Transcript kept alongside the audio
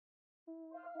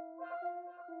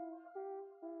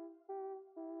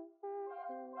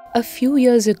A few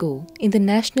years ago, in the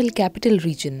National Capital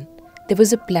Region, there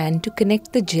was a plan to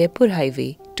connect the Jaipur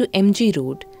Highway to MG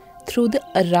Road through the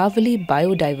Aravalli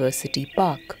Biodiversity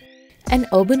Park, an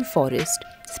urban forest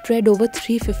spread over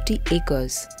 350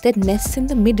 acres that nests in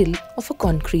the middle of a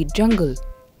concrete jungle.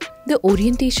 The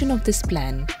orientation of this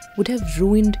plan would have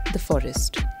ruined the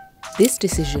forest. This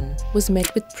decision was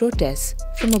met with protests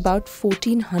from about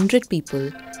 1,400 people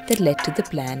that led to the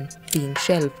plan being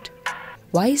shelved.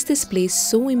 Why is this place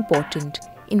so important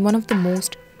in one of the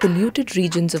most polluted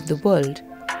regions of the world,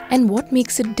 and what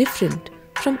makes it different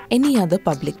from any other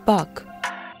public park?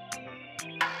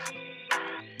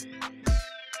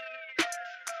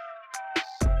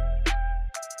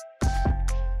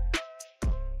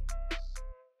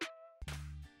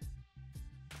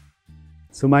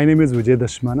 So my name is Vijay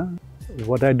Dhasmana.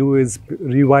 What I do is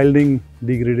rewilding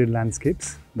degraded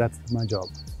landscapes. That's my job.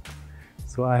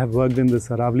 So I have worked in this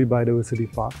Aravalli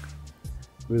Biodiversity Park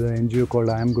with an NGO called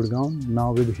IAmGurgaon,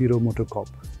 now with Hero Motor Corp,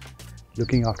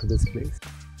 looking after this place.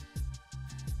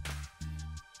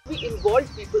 We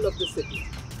involved people of the city.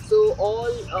 So all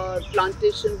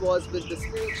plantation was with the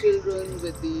school children,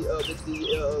 with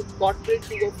the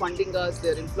corporates who were funding us.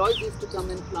 Their employees used to come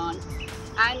and plant.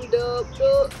 And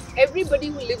everybody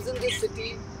who lives in this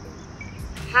city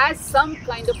has some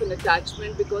kind of an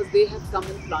attachment because they have come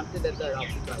and planted at the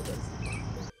Aravalli Biodiversity.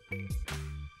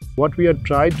 What we have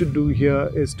tried to do here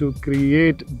is to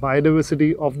create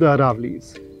biodiversity of the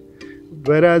Aravallis.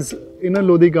 Whereas in a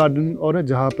Lodi garden or a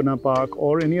Jahapana park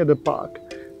or any other park,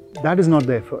 that is not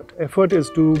the effort. Effort is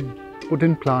to put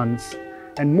in plants,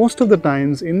 and most of the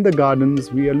times in the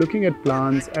gardens we are looking at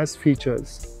plants as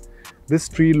features. This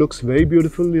tree looks very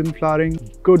beautiful in flowering,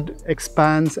 could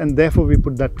expand, and therefore we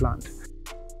put that plant.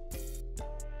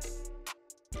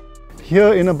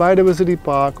 Here in a biodiversity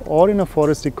park or in a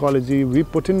forest ecology, we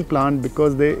put in plant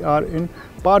because they are in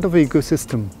part of an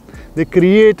ecosystem. They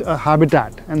create a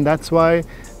habitat, and that's why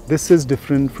this is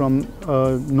different from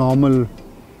a normal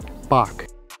park.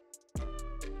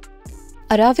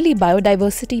 Aravalli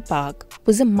Biodiversity Park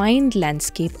was a mined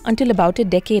landscape until about a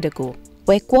decade ago,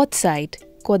 where quartzite,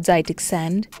 quartzitic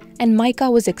sand, and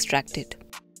mica was extracted.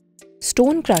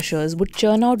 Stone crushers would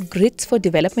churn out grits for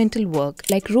developmental work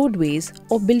like roadways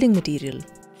or building material.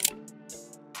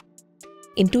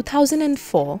 In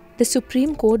 2004, the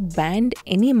Supreme Court banned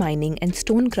any mining and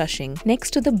stone crushing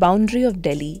next to the boundary of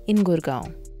Delhi in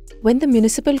Gurgaon. When the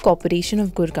Municipal Corporation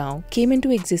of Gurgaon came into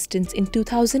existence in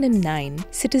 2009,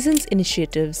 citizens'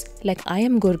 initiatives like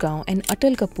IAmGurgaon and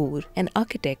Atal Kapoor, an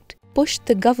architect, pushed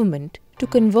the government to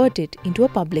convert it into a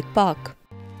public park.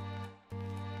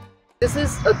 This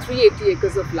is a 380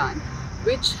 acres of land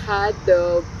which had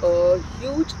a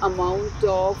huge amount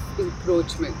of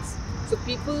encroachments. So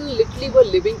people literally were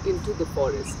living into the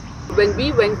forest. When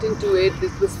we went into it,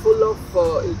 this was full of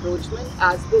encroachment,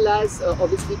 as well as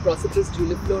obviously precipitous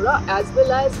flora, as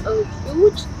well as a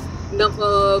huge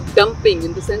dumping,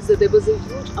 in the sense that there was a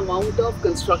huge amount of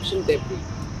construction debris.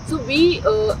 So we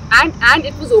and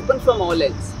it was open from all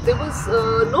ends. There was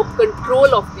no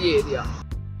control of the area.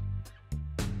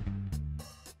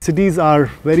 Cities are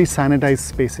very sanitized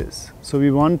spaces. So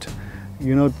we want,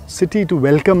 city to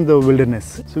welcome the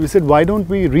wilderness. So we said, why don't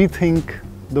we rethink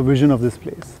the vision of this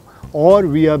place? Or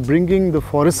we are bringing the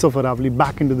forests of Aravalli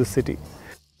back into the city.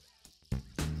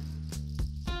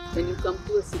 When you come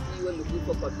to a city, you are looking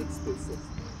for public spaces.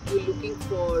 You're looking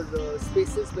for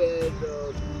spaces where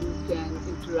you can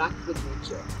interact with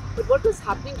nature. But what was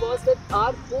happening was that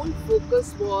our whole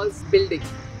focus was building,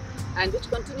 and which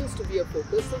continues to be a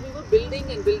focus. So we were building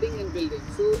and building and building.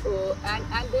 So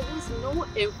and there was no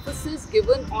emphasis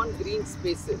given on green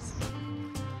spaces.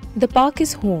 The park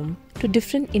is home to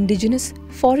different indigenous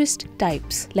forest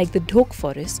types like the Dhok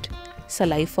forest,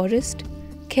 Salai forest,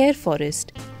 Khair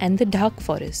forest, and the Dhak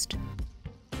forest.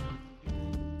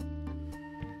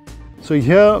 So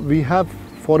here we have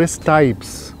forest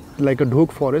types like a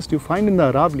Dhok forest you find in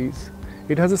the Aravallis.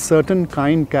 It has a certain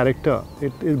character.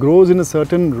 It grows in a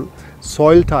certain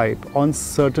soil type on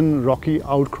certain rocky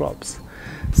outcrops.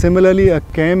 Similarly, a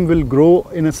Khair will grow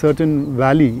in a certain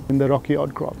valley in the rocky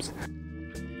outcrops.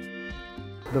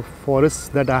 The forests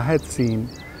that I had seen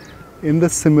in the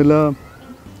similar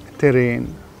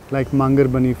terrain, like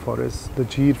Mangarbani forest, the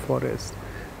Jeer forest,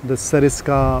 the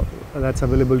Sariska that's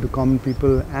available to common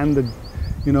people, and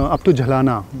the, up to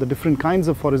Jhalana, the different kinds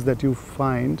of forests that you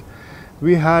find,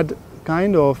 we had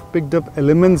kind of picked up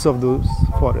elements of those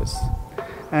forests.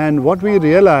 And what we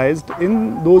realized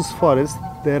in those forests,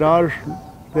 there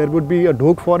would be a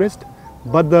Dhok forest,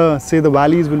 but the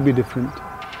valleys will be different.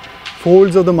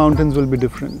 Folds of the mountains will be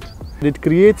different. It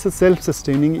creates a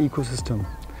self-sustaining ecosystem.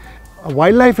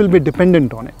 wildlife will be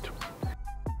dependent on it.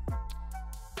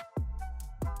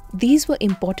 These were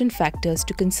important factors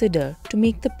to consider to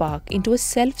make the park into a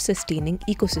self-sustaining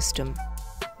ecosystem.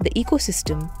 The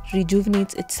ecosystem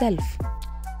rejuvenates itself.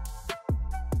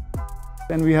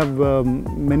 And we have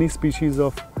many species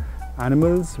of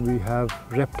animals, we have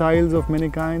reptiles of many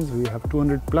kinds, we have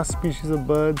 200 plus species of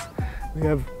birds, we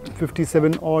have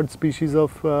 57 odd species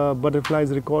of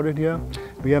butterflies recorded here.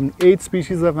 We have 8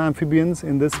 species of amphibians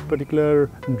in this particular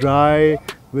dry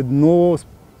with no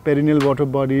perennial water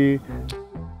body.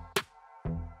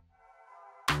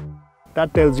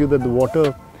 That tells you that the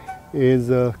water is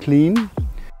clean.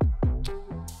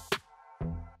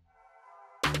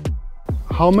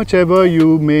 How much ever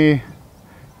you may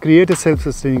create a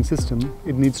self-sustaining system,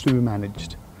 it needs to be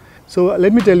managed. So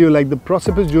let me tell you, like the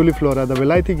Prosopis juliflora, the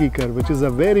Velaythi Iyer, which is a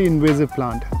very invasive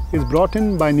plant, is brought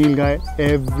in by nilgai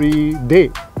every day.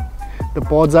 The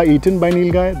pods are eaten by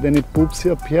nilgai, then it poops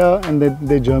up here and then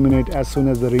they germinate as soon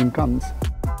as the rain comes.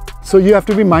 So you have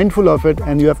to be mindful of it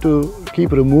and you have to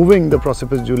keep removing the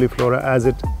Prosopis juliflora as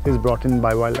it is brought in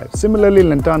by wildlife. Similarly,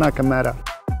 Lantana camara.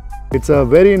 It's a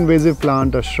very invasive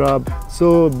plant, a shrub.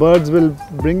 So birds will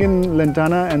bring in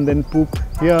Lantana and then poop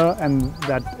here and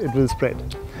that it will spread.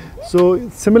 So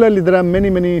similarly, there are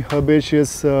many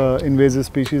herbaceous invasive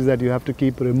species that you have to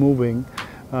keep removing.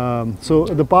 So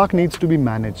the park needs to be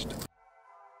managed.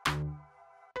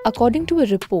 According to a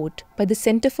report by the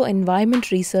Center for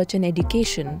Environment Research and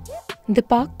Education, the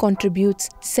park contributes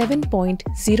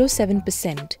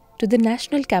 7.07% to the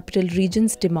National Capital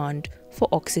Region's demand for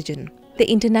oxygen. The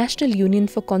International Union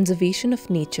for Conservation of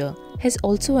Nature has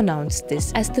also announced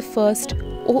this as the first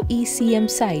OECM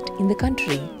site in the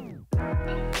country.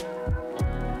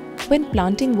 When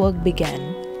planting work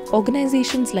began,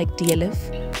 organizations like DLF,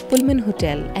 Pullman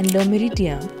Hotel and Le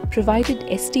Méridien provided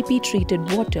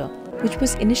STP-treated water, which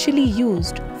was initially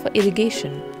used for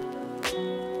irrigation.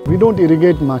 We don't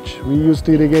irrigate much. We used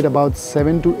to irrigate about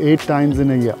 7 to 8 times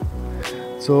in a year.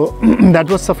 So that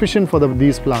was sufficient for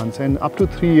these plants, and up to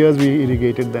 3 years we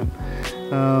irrigated them.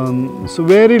 So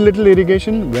very little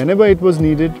irrigation whenever it was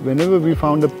needed, whenever we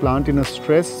found a plant in a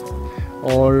stress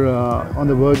or on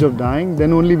the verge of dying,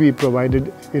 then only we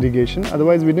provided irrigation.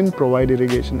 Otherwise we didn't provide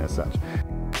irrigation as such.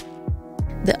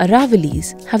 The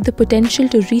Aravallis have the potential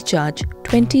to recharge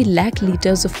 20 lakh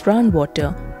litres of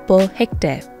groundwater per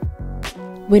hectare.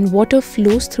 When water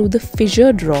flows through the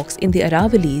fissured rocks in the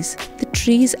Aravallis, the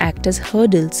trees act as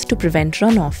hurdles to prevent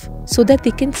runoff so that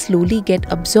they can slowly get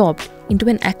absorbed into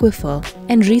an aquifer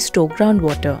and restore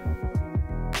groundwater.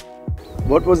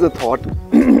 What was the thought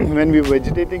when we were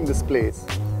vegetating this place?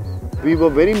 We were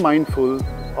very mindful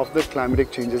of the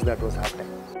climatic changes that was happening.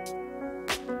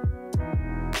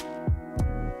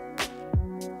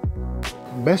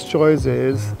 Best choice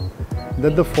is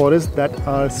that the forests that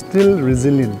are still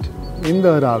resilient in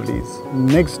the Aravallis,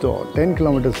 next door, 10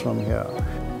 kilometers from here,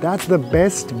 that's the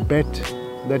best bet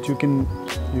that you can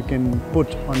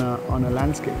put on a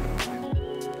landscape.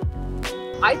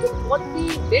 I think what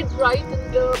we did right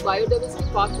in the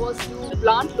biodiversity park was to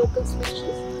plant local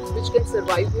species which can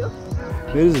survive here.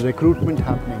 There is recruitment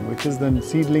happening, which is the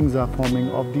seedlings are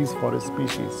forming of these forest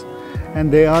species,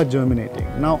 and they are germinating.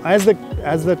 Now, as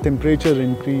the temperature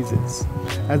increases,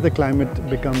 as the climate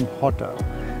becomes hotter,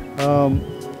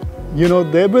 you know,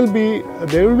 there will be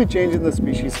change in the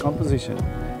species composition,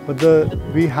 but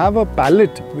we have a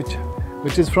palette which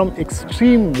is from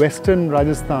extreme western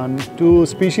Rajasthan to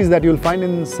species that you'll find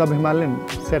in sub-Himalayan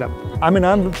setup. I mean,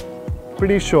 I'm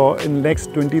pretty sure in the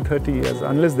next 20-30 years,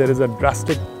 unless there is a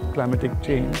drastic climatic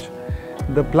change,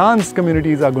 the plants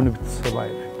communities are going to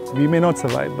survive. We may not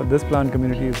survive, but this plant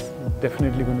community is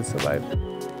definitely going to survive.